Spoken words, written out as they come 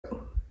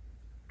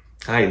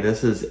Hi,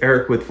 this is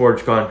Eric with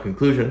Forge Gone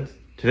Conclusions.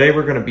 Today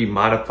we're going to be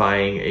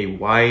modifying a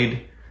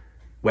wide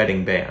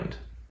wedding band.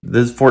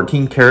 This is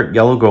 14 karat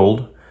yellow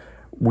gold.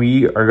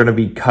 We are going to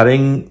be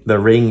cutting the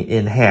ring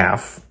in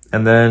half,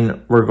 and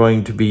then we're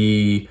going to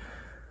be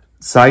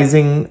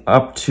sizing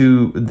up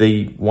to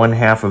the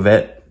 1/2 of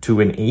it to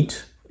an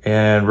 8,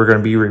 and we're going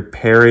to be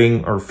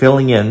repairing or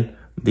filling in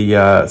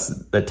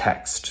the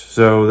text.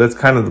 So that's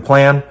kind of the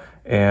plan,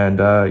 and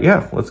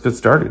yeah, let's get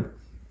started.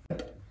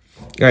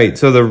 All right,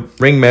 so the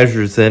ring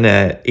measures in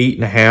at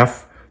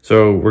 8.5.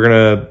 So we're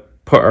gonna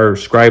put our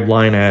scribe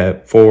line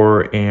at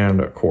 4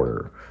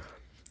 1/4.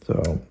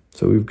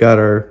 So we've got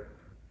our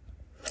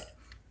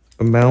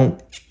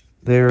amount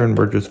there, and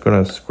we're just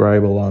gonna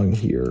scribe along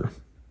here.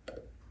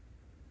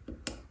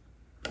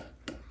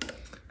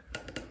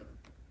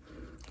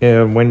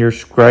 And when you're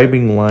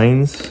scribing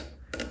lines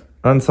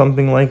on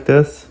something like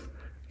this,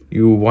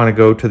 you want to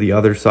go to the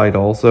other side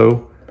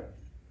also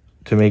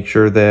to make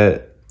sure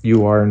that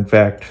you are in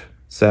fact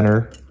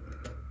center.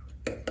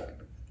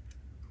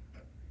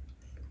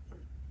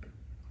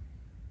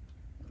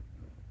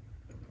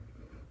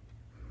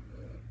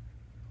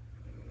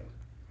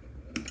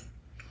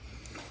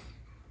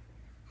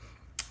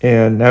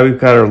 And now we've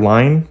got our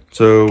line,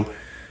 so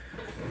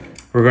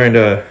we're going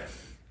to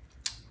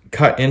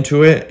cut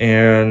into it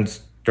and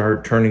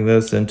start turning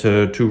this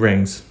into 2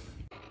 rings.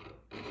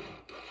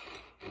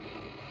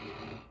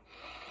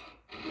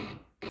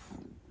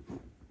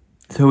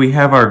 So we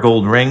have our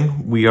gold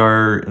ring. We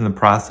are in the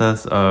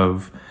process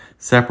of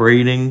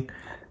separating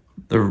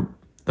the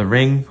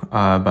ring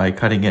by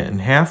cutting it in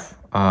half.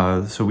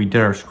 So we did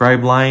our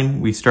scribe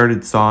line. We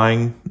started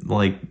sawing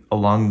like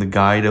along the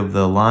guide of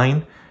the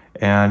line,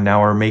 and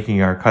now we're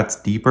making our cuts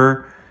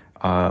deeper.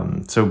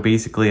 So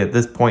basically at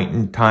this point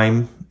in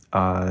time,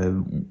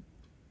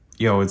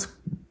 you know, it's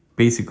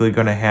basically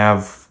going to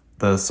have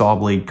the saw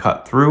blade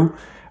cut through.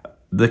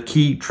 The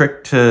key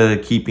trick to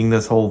keeping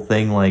this whole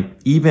thing like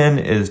even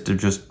is to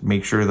just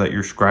make sure that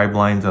your scribe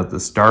lines at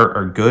the start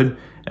are good,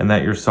 and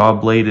that your saw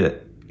blade,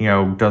 you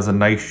know, does a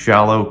nice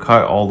shallow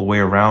cut all the way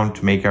around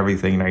to make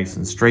everything nice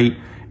and straight,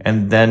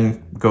 and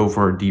then go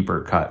for a deeper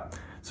cut.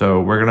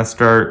 So we're gonna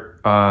start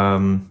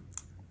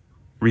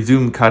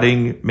resume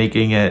cutting,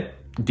 making it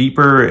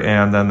deeper,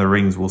 and then the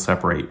rings will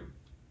separate.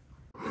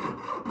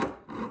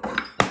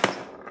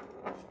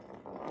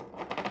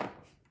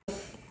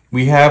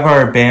 We have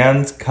our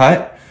bands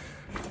cut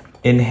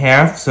in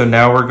half, so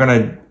now we're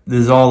gonna,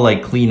 this is all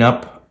like clean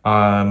up,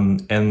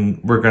 and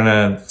we're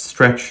gonna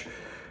stretch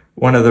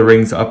one of the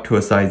rings up to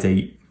a size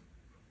 8.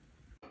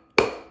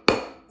 Yeah,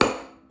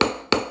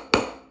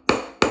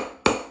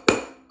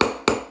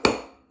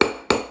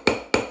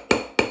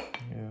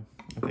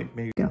 I think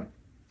maybe. Yeah.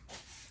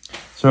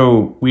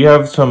 So we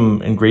have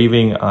some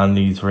engraving on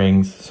these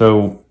rings.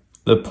 So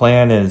the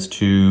plan is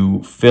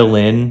to fill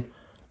in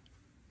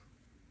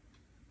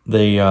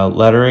the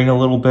lettering a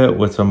little bit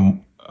with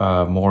some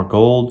more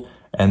gold,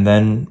 and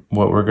then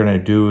what we're gonna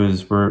do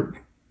is we're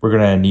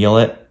gonna anneal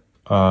it,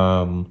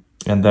 and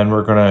then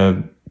we're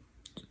gonna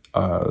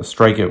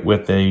strike it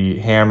with a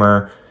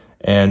hammer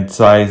and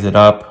size it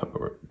up,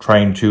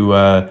 trying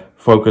to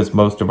focus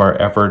most of our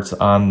efforts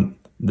on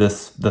the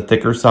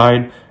thicker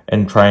side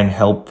and try and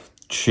help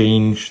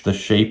change the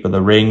shape of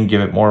the ring,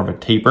 give it more of a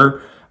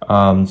taper,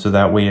 so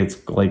that way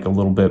it's like a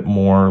little bit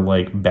more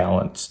like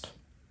balanced.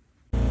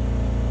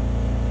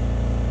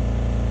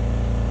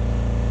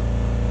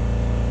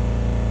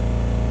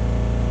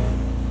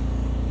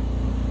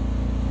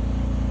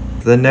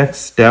 The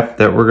next step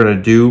that we're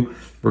gonna do,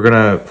 we're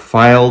gonna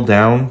file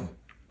down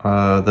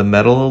the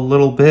metal a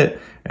little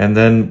bit, and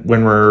then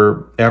when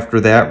after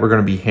that, we're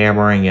gonna be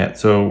hammering it.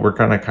 So we're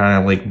gonna kind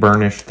of like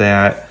burnish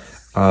that,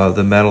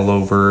 the metal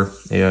over,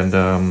 and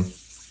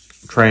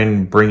try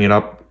and bring it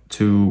up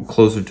to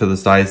closer to the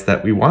size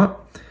that we want.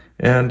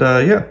 And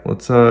yeah,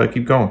 let's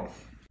keep going.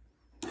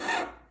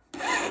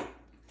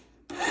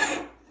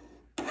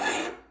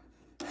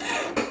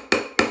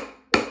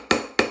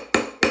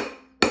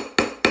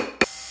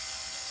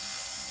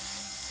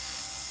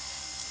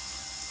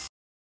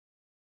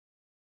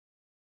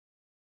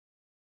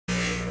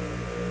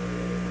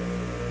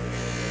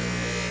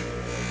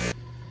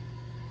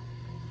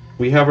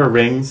 We have our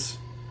rings.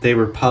 They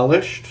were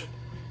polished,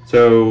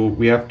 so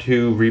we have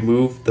to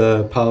remove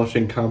the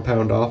polishing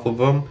compound off of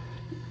them.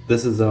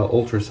 This is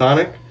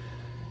ultrasonic,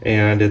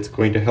 and it's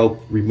going to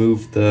help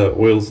remove the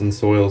oils and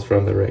soils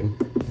from the ring.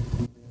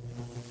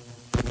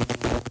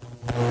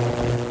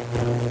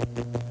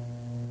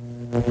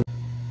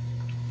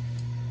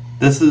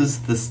 This is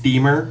the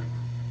steamer,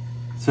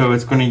 so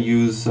it's going to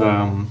use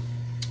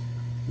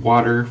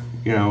water,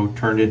 you know,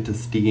 turned into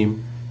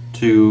steam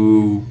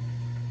to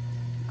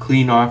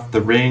clean off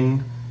the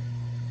ring.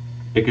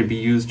 It could be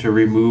used to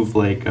remove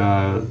like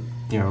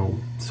you know,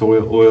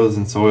 oils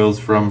and soils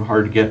from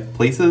hard to get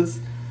places.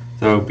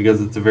 So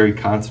because it's a very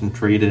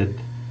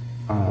concentrated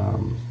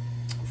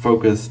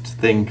focused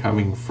thing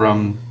coming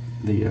from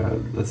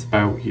the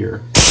spout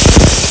here.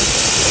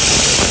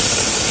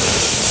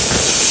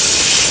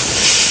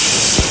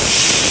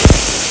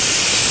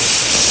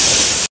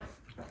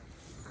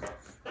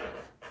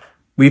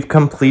 we've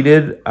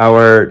completed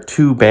our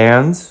 2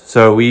 bands.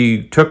 So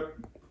we took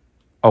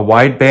a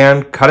wide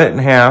band, cut it in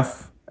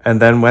half,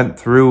 and then went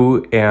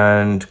through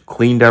and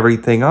cleaned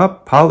everything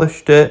up,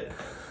 polished it,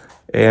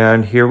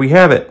 and here we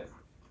have it.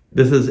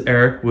 This is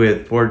Eric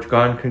with Forge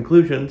Gone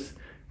Conclusions.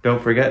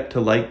 Don't forget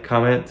to like,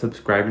 comment,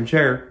 subscribe, and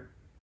share.